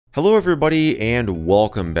Hello everybody and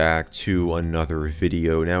welcome back to another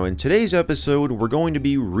video. Now in today's episode we're going to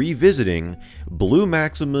be revisiting Blue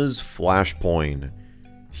Maxima's Flashpoint.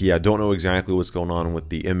 Yeah, I don't know exactly what's going on with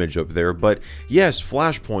the image up there, but yes,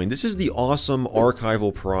 Flashpoint. This is the awesome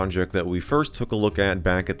archival project that we first took a look at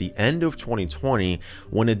back at the end of 2020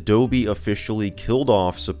 when Adobe officially killed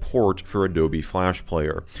off support for Adobe Flash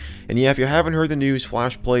Player. And yeah, if you haven't heard the news,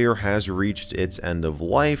 Flash Player has reached its end of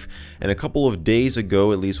life, and a couple of days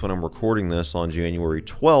ago, at least when I'm recording this on January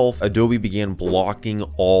 12th, Adobe began blocking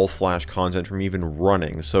all Flash content from even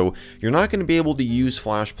running. So you're not going to be able to use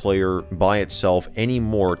Flash Player by itself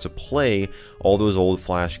anymore to play all those old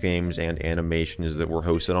Flash games and animations that were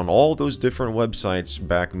hosted on all those different websites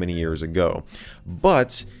back many years ago.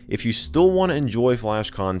 But if you still want to enjoy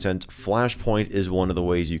Flash content, Flashpoint is one of the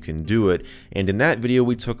ways you can do it. And in that video,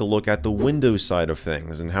 we took a look at the Windows side of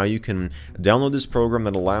things and how you can download this program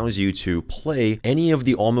that allows you to play any of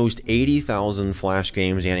the almost 80,000 Flash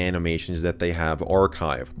games and animations that they have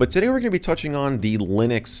archived. But today we're going to be touching on the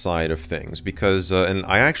Linux side of things because, and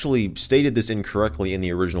I actually stated this incorrectly in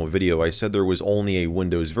the original video. I said there was only a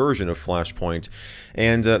Windows version of Flashpoint,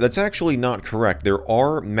 and that's actually not correct. There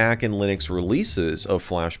are Mac and Linux releases of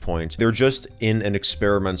Flashpoint. They're just in an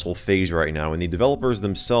experimental phase right now, and the developers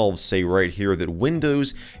themselves say right here that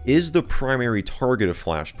Windows is the primary target of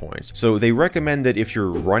Flashpoint. So they recommend that if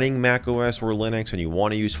you're running Mac OS or Linux and you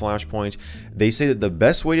want to use Flashpoint, they say that the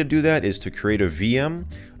best way to do that is to create a VM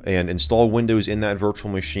and install Windows in that virtual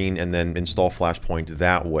machine and then install Flashpoint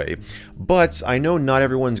that way. But I know not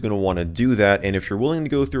everyone's going to want to do that, and if you're willing to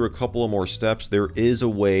go through a couple of more steps, there is a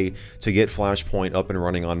way to get Flashpoint up and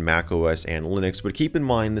running on Mac OS and Linux, but keep in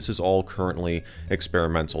mind this is all currently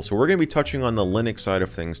experimental. So we're going to be touching on the Linux side of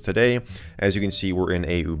things today. As you can see, we're in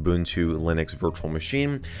a Ubuntu Linux virtual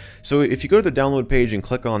machine. So if you go to the download page and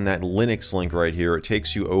click on that Linux link right here, it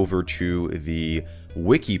takes you over to the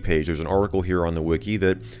wiki page. There's an article here on the wiki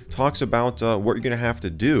that talks about what you're going to have to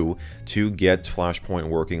do to get Flashpoint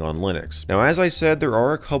working on Linux. Now, as I said, there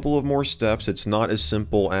are a couple of more steps. It's not as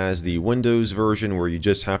simple as the Windows version where you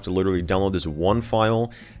just have to literally download this one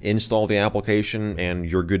file, install the application, and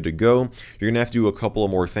you're good to go. You're going to have to do a couple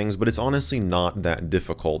of more things, but it's honestly not that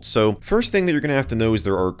difficult. So first thing that you're going to have to know is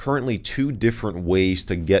there are currently two different ways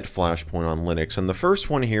to get Flashpoint on Linux, and the first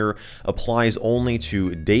one here applies only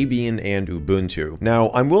to Debian and Ubuntu.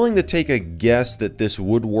 Now, I'm willing to take a guess that this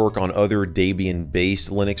would work on other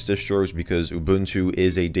Debian-based Linux distros because Ubuntu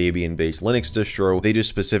is a Debian-based Linux distro. They just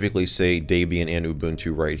specifically say Debian and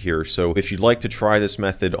Ubuntu right here. So if you'd like to try this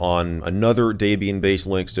method on another Debian-based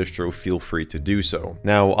Linux distro, feel free to do so.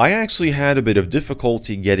 Now, I actually had a bit of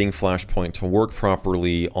difficulty getting Flashpoint to work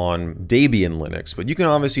properly on Debian Linux, but you can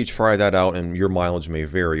obviously try that out and your mileage may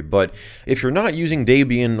vary. But if you're not using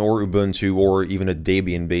Debian or Ubuntu or even a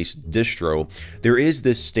Debian-based distro, there is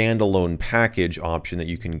this standalone package option that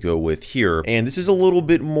you can go with here. And this is a little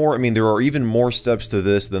bit more, I mean, there are even more steps to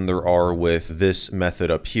this than there are with this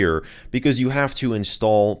method up here, because you have to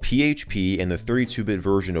install PHP and the 32-bit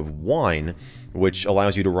version of Wine, which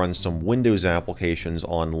allows you to run some Windows applications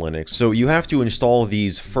on Linux. So you have to install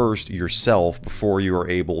these first yourself before you are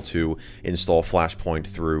able to install Flashpoint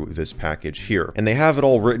through this package here. And they have it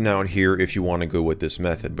all written out here if you want to go with this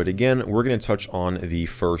method. But again, we're going to touch on the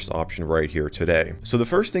first option right here today. So the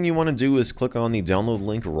first thing you want to do is click on the download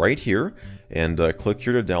link right here and click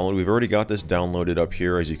here to download. We've already got this downloaded up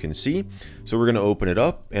here, as you can see. So we're going to open it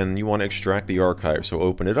up, and you want to extract the archive. So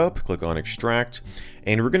open it up, click on extract,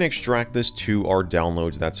 and we're going to extract this to our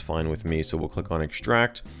downloads. That's fine with me. So we'll click on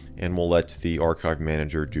extract, and we'll let the archive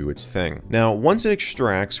manager do its thing. Now, once it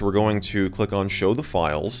extracts, we're going to click on show the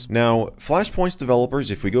files. Now, Flashpoint's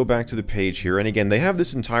developers, if we go back to the page here, and again, they have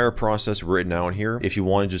this entire process written out here. If you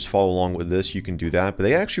want to just follow along with this, you can do that, but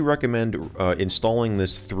they actually recommend installing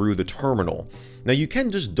this through the terminal. Now, you can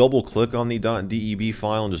just double click on the .deb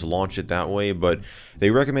file and just launch it that way, but they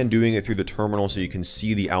recommend doing it through the terminal so you can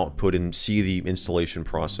see the output and see the installation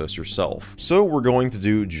process yourself. So we're going to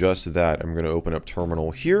do just that. I'm going to open up terminal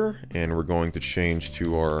here, and we're going to change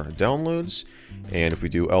to our downloads. And if we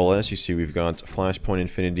do ls, you see we've got Flashpoint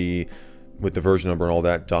Infinity with the version number and all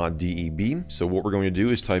that .deb. So what we're going to do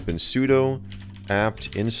is type in sudo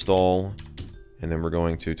apt install, and then we're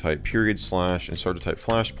going to type / and start to type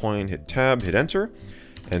Flashpoint, hit tab, hit enter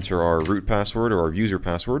our root password or our user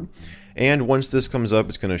password. And once this comes up,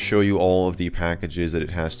 it's going to show you all of the packages that it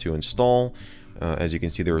has to install. As you can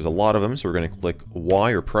see, there's a lot of them, so we're going to click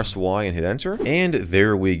Y or press Y and hit enter. And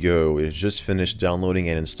there we go. It's just finished downloading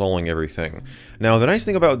and installing everything. Now, the nice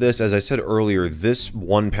thing about this, as I said earlier, this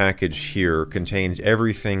one package here contains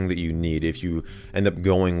everything that you need if you end up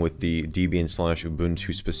going with the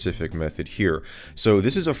Debian/Ubuntu specific method here. So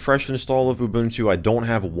this is a fresh install of Ubuntu. I don't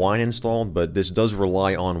have Wine installed, but this does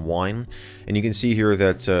rely on Wine. And you can see here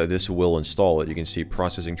that this will install it. You can see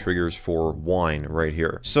processing triggers for Wine right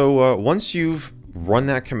here. So once you've run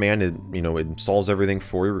that command, it installs everything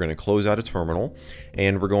for you. We're going to close out a terminal,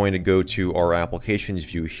 and we're going to go to our applications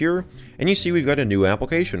view here, and you see we've got a new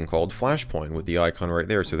application called Flashpoint with the icon right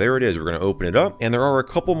there. So there it is. We're going to open it up, and there are a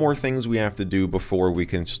couple more things we have to do before we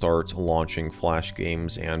can start launching Flash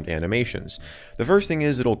games and animations. The first thing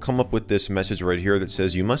is it'll come up with this message right here that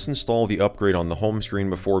says you must install the upgrade on the home screen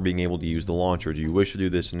before being able to use the launcher. Do you wish to do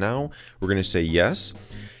this now? We're going to say yes.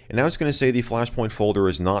 And now it's going to say the Flashpoint folder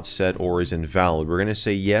is not set or is invalid. We're going to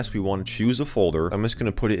say yes, we want to choose a folder. I'm just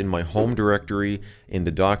going to put it in my home directory in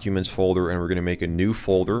the documents folder, and we're going to make a new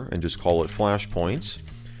folder and just call it Flashpoints.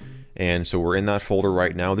 And so we're in that folder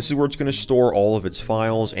right now. This is where it's going to store all of its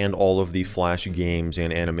files and all of the Flash games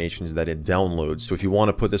and animations that it downloads. So if you want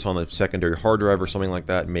to put this on a secondary hard drive or something like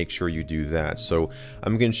that, make sure you do that. So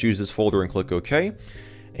I'm going to choose this folder and click OK.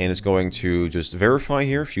 And it's going to just verify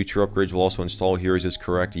here. Future upgrades will also install here. Is this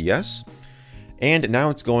correct? Yes. And now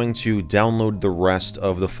it's going to download the rest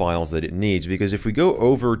of the files that it needs, because if we go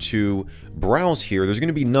over to browse here, there's going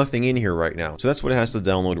to be nothing in here right now. So that's what it has to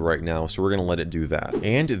download right now. So we're going to let it do that.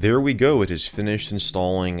 And there we go. It has finished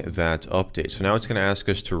installing that update. So now it's going to ask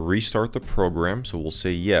us to restart the program. So we'll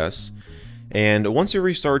say yes. And once it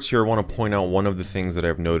restarts here, I want to point out one of the things that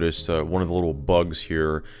I've noticed, one of the little bugs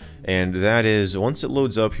here, and that is once it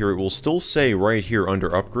loads up here, it will still say right here under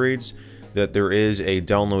upgrades that there is a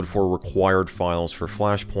download for required files for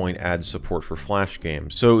Flashpoint adds support for Flash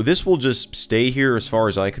games. So this will just stay here as far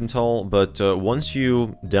as I can tell, but once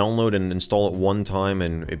you download and install it one time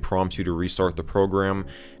and it prompts you to restart the program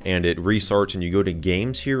and it restarts and you go to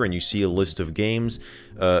games here and you see a list of games,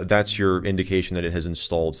 that's your indication that it has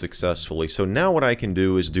installed successfully. So now what I can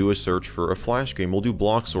do is do a search for a Flash game. We'll do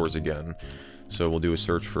Bloxors again. So we'll do a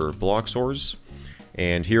search for Bloxors.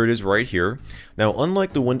 And here it is right here. Now,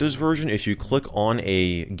 unlike the Windows version, if you click on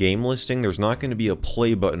a game listing, there's not going to be a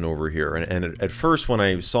play button over here. And at first, when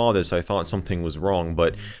I saw this, I thought something was wrong,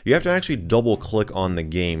 but you have to actually double click on the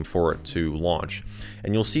game for it to launch.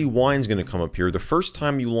 And you'll see Wine's going to come up here. The first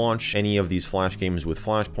time you launch any of these Flash games with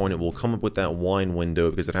Flashpoint, it will come up with that Wine window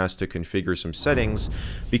because it has to configure some settings,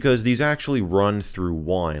 because these actually run through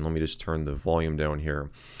Wine. Let me just turn the volume down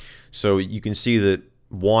here. So you can see that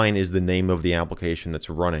Wine is the name of the application that's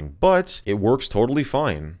running, but it works totally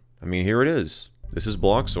fine. I mean, here it is. This is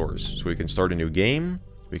Bloxors. So we can start a new game,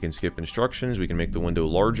 we can skip instructions, we can make the window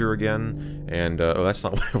larger again, and oh, that's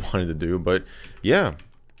not what I wanted to do, but yeah.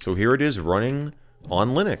 So here it is running on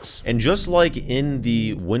Linux. And just like in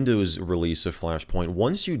the Windows release of Flashpoint,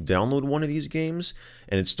 once you download one of these games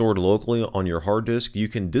and it's stored locally on your hard disk, you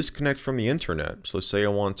can disconnect from the internet. So say I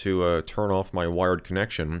want to turn off my wired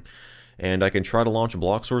connection, and I can try to launch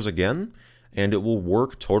Bloxors again, and it will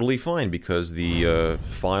work totally fine because the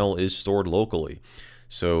file is stored locally.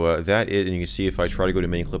 So that is, and you can see if I try to go to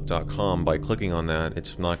miniclip.com, by clicking on that,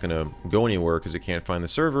 it's not going to go anywhere because it can't find the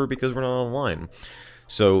server because we're not online.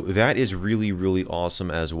 So that is really, really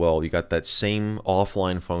awesome as well. You got that same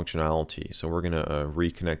offline functionality. So we're going to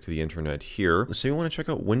reconnect to the internet here. So you want to check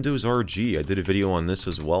out Windows RG. I did a video on this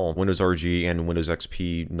as well. Windows RG and Windows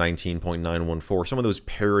XP 19.914. Some of those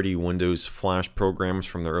parody Windows Flash programs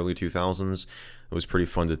from the early 2000s. It was pretty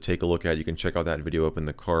fun to take a look at. You can check out that video up in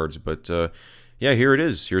the cards. But yeah, here it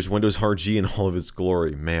is. Here's Windows RG in all of its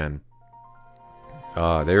glory. Man.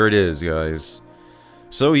 There it is, guys.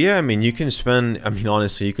 So yeah, I mean, you can spend,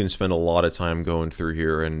 honestly, you can spend a lot of time going through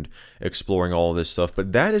here and exploring all of this stuff,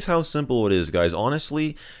 but that is how simple it is, guys.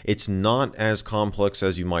 Honestly, it's not as complex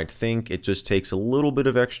as you might think. It just takes a little bit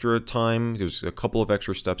of extra time. There's a couple of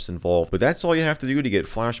extra steps involved, but that's all you have to do to get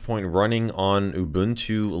Flashpoint running on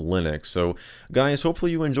Ubuntu Linux. So guys,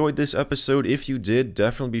 hopefully you enjoyed this episode. If you did,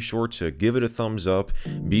 definitely be sure to give it a thumbs up.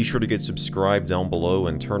 Be sure to get subscribed down below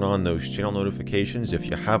and turn on those channel notifications if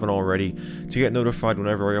you haven't already to get notified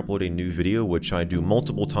whenever I upload a new video, which I do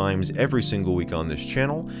multiple times every single week on this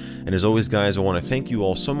channel. And as always, guys, I want to thank you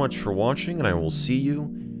all so much for watching, and I will see you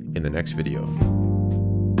in the next video.